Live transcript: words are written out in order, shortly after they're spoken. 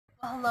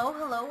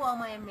Hello, all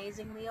my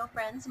amazing Leo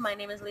friends. My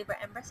name is Libra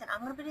Empress, and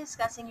I'm going to be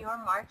discussing your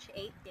March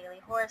 8th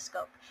daily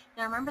horoscope.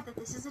 Now, remember that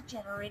this is a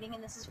general reading,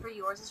 and this is for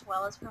yours as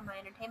well as for my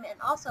entertainment.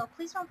 And also,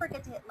 please don't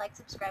forget to hit like,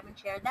 subscribe, and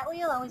share. That way,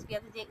 you'll always be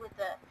up to date with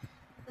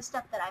the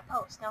stuff that I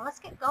post. Now, let's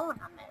get going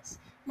on this.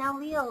 Now,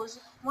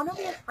 Leos, one of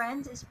your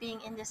friends is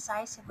being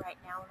indecisive right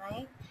now,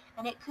 right?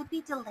 And it could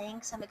be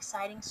delaying some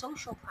exciting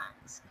social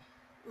plans.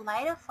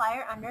 Light a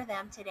fire under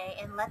them today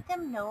and let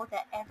them know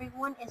that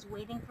everyone is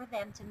waiting for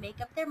them to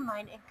make up their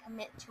mind and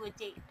commit to a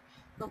date,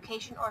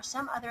 location, or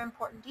some other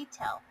important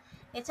detail.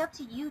 It's up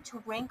to you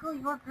to wrangle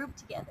your group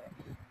together,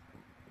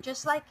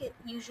 just like it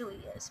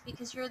usually is,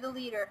 because you're the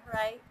leader,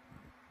 right?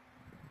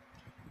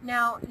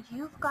 Now,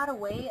 you've got a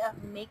way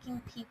of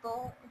making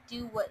people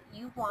do what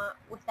you want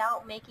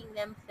without making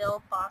them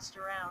feel bossed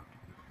around.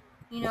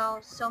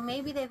 So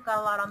maybe they've got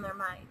a lot on their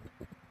mind,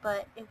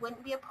 but it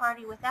wouldn't be a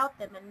party without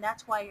them, and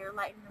that's why you're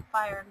lighting a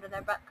fire under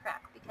their butt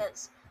crack,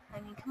 because,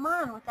 I mean, come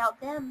on, without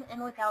them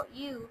and without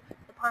you,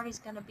 the party's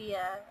gonna be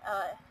a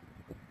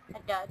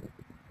dud.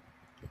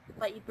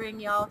 But you bring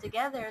you all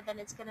together, then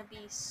it's gonna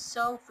be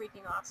so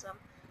freaking awesome.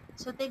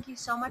 So thank you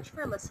so much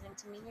for listening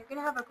to me. You're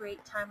gonna have a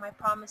great time, I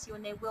promise you,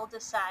 and they will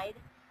decide.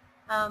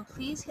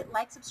 Please hit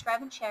like,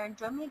 subscribe, and share, and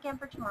join me again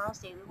for tomorrow's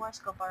daily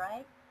horoscope,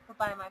 alright?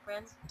 Bye-bye, my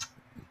friends.